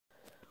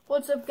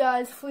What's up,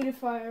 guys? Fleet of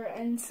Fire,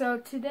 and so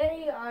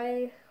today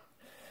I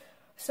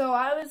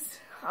was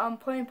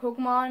playing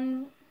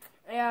Pokemon,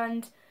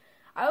 and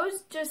I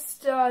was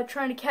just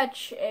trying to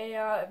catch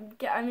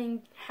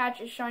hatch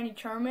a shiny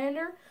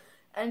Charmander,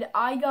 and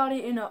I got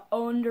it in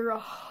under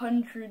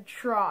 100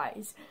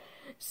 tries.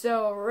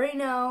 So right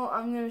now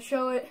I'm gonna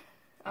show it.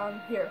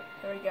 There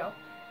we go.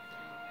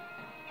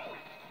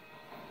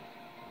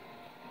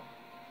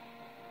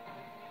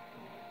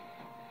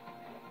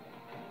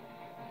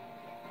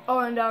 Oh,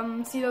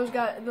 and see those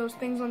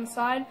things on the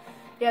side?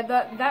 Yeah,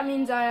 that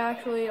means I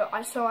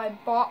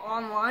bought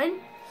online.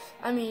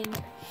 I mean,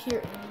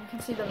 here you can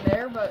see them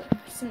there, but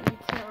you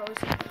can't really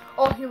see.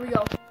 Oh, here we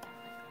go.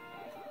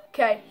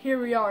 Okay,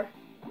 here we are.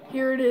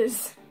 Here it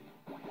is.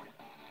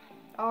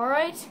 All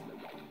right,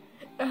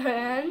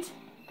 and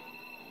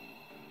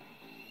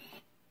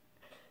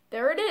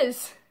there it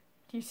is.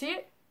 Do you see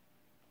it?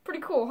 Pretty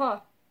cool,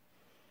 huh?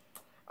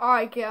 All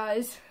right,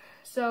 guys.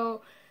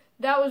 So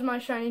that was my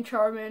shiny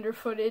Charmander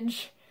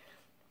footage.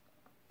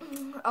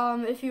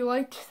 If you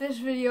liked this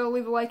video,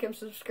 leave a like and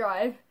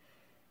subscribe.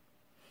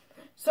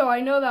 So I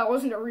know that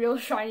wasn't a real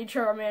shiny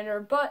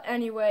Charmander, but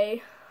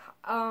anyway,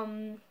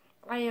 I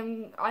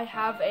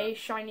have a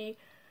shiny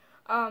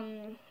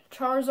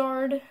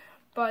Charizard,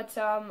 but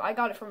I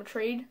got it from a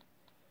trade.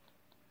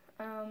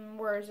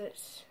 Where is it?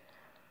 It's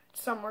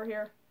somewhere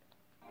here.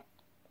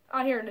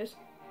 Ah, here it is.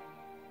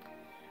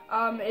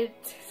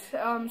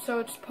 So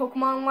it's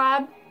Pokemon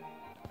Lab.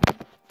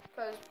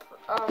 Because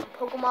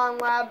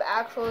Pokemon Lab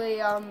actually,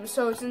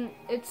 so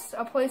it's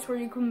a place where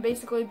you can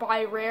basically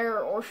buy rare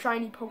or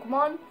shiny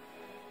Pokemon,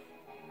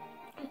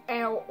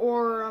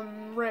 or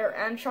rare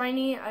and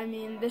shiny. I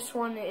mean, this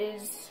one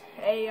is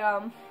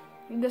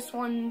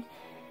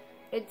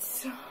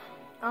it's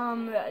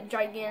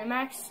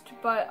Gigantamaxed,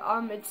 but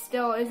it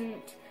still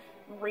isn't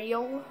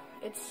real.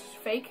 It's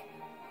fake,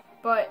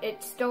 but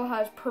it still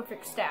has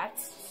perfect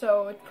stats,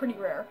 so it's pretty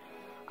rare.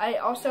 I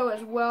also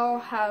as well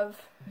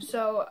have,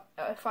 so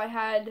if I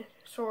had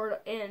Sword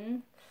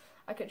in,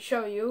 I could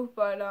show you,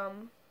 but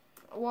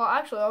well,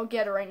 actually I'll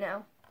get it right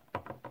now.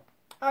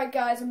 Alright,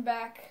 guys, I'm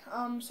back.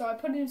 So I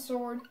put in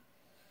Sword,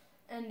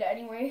 and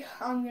anyway,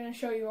 I'm gonna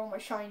show you all my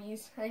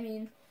shinies. I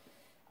mean,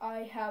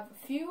 I have a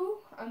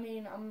few. I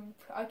mean,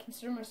 I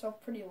consider myself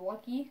pretty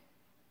lucky,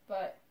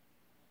 but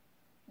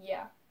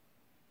yeah.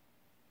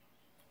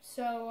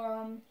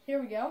 So here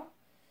we go.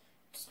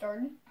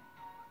 Started.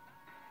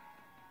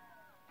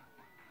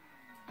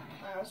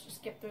 Alright, let's just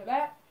skip through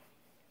that.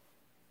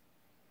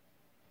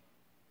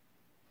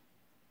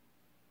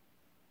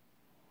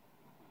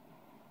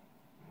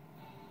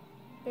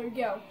 There we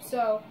go.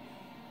 So,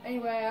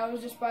 anyway, I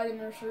was just by the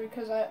nursery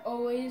because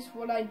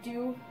what I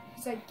do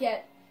is I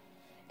get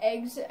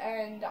eggs,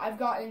 and I've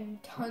gotten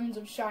tons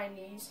of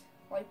shinies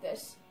like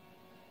this.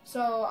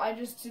 So, I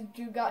just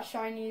got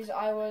shinies.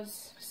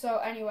 So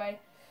anyway,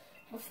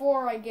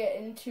 before I get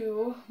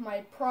into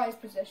my prize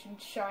possession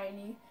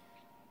shiny,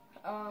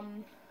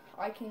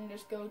 I can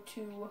just go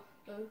to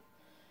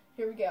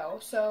here we go.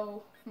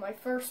 So my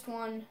first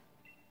one,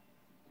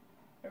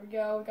 there we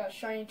go, we got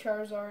shiny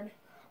Charizard.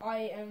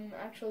 I am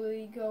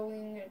actually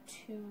going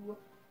to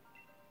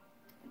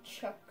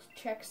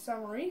check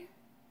summary.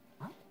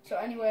 So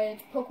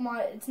anyway,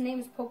 its name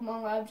is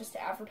Pokemon Lab, just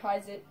to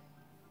advertise it.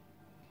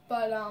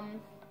 But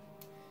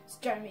it's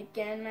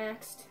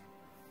Gigantamaxed.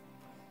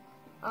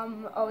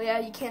 Oh yeah,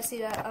 you can't see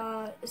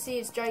that. See,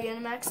 it's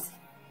Gigantamaxed.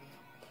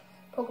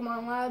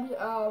 Pokemon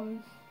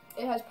Lab.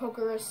 It has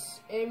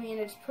Pokerus. I mean,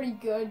 it's pretty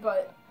good,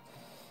 but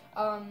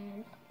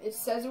it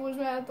says it was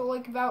at the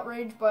Lake of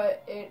Outrage,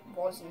 but it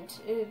wasn't.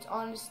 It's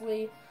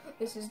honestly,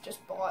 this is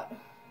just bought.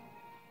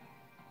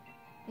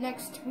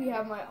 Next, we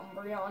have my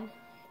Umbreon.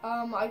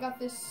 I got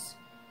this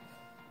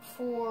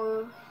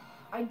for,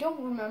 I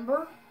don't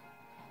remember.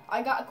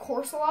 I got a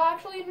Corsola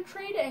actually in a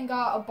trade, and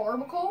got a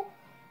Barbicle,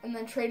 and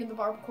then traded the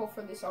Barbicle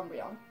for this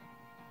Umbreon.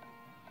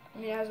 I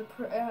mean, it's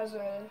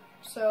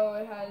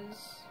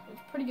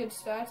pretty good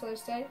stats,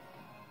 let's say.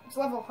 It's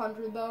level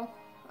 100 though.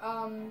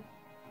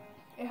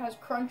 It has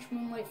Crunch,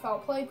 Moonlight, Foul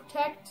Play,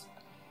 Protect,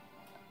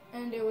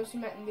 and it was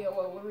met in the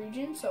Alola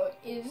region, so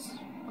it is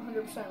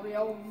 100%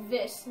 real.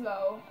 This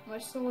though, my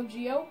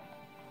Silogeo,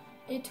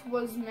 it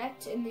was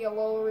met in the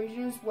Alola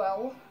region as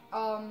well,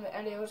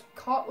 and it was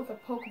caught with a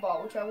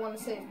Pokeball, which I want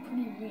to say is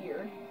pretty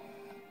weird,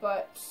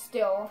 but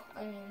still,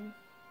 I mean,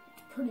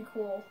 it's pretty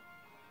cool.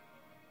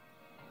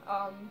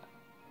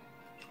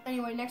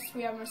 Anyway, next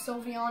we have my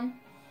Sylveon.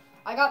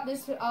 I got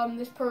this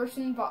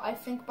person, but I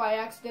think by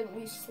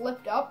accidentally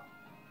slipped up,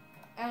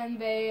 and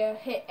they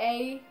hit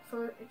A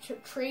for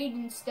trade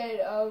instead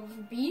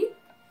of B,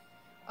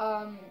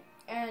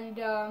 and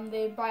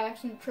they by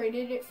accident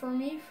traded it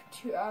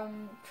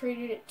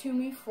to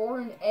me for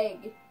an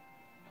egg.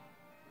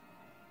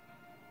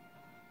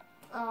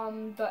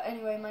 But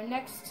anyway, my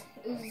next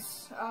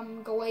is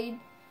Gallade.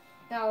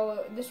 Now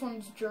this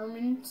one's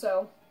German,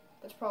 so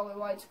that's probably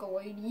why it's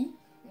Gallade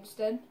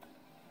instead.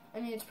 I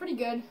mean, it's pretty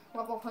good,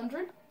 level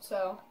 100,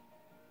 so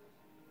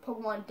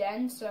Pokemon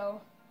Den, so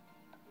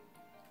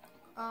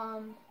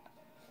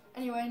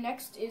Anyway,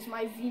 next is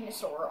my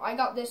Venusaur. I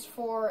got this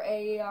for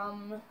a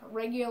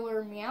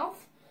regular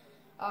Meowth.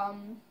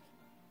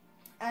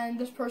 And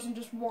this person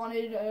just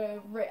wanted a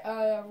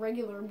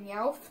regular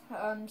Meowth,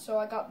 so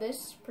I got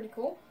this. Pretty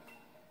cool.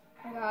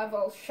 I have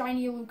a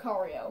shiny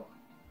Lucario.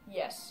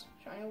 Yes,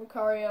 shiny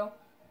Lucario.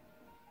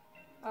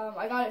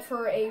 I got it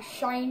for a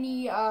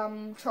shiny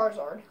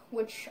Charizard,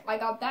 which I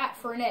got that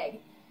for an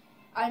egg.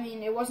 I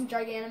mean, it wasn't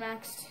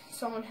Gigantamaxed.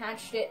 Someone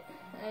hatched it,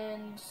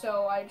 and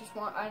so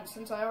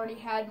since I already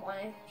had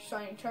my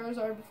shiny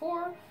Charizard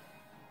before,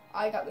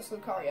 I got this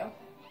Lucario.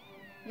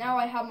 Now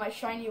I have my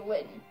shiny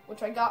Litten,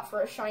 which I got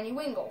for a shiny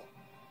Wingull.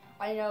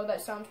 I know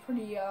that sounds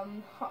pretty, I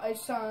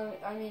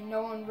mean,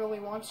 no one really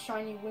wants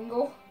shiny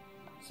Wingull,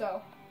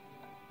 so,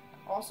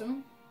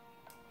 awesome.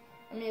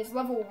 I mean, it's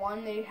level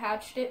 1, they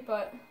hatched it,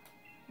 but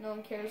no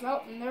one cares.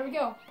 Oh, and there we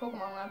go,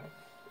 Pokemon Lab.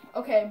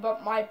 Okay,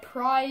 but my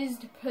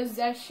prized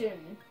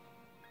possession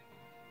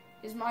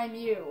is my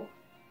Mew.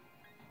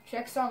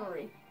 Check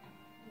summary.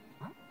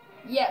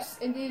 Yes,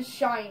 it is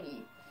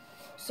shiny.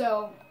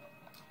 So,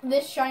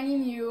 this shiny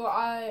Mew,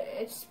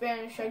 it's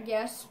Spanish, I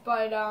guess,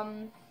 but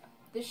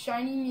this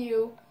shiny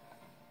Mew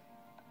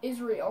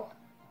is real.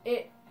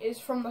 It is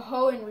from the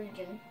Hoenn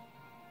region,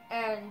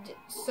 and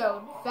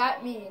so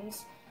that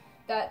means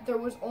that there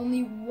was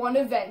only one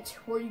event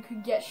where you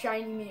could get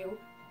shiny Mew.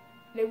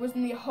 It was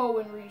in the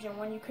Hoenn region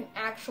when you can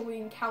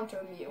actually encounter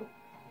Mew.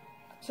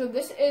 So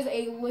this is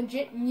a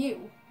legit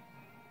Mew.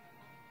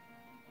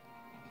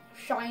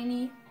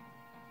 Shiny.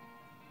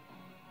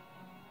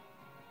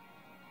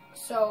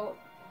 So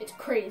it's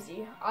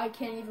crazy. I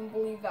can't even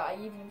believe that I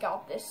even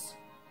got this.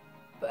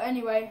 But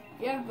anyway,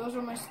 yeah,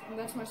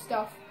 that's my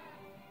stuff.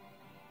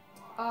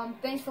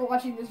 Thanks for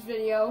watching this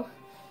video.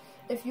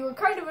 If you were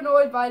kind of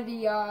annoyed by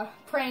the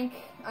prank,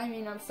 I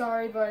mean, I'm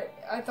sorry, but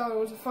I thought it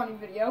was a funny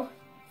video.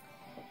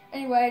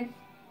 Anyway,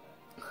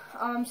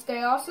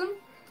 stay awesome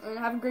and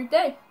have a great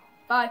day.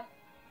 Bye.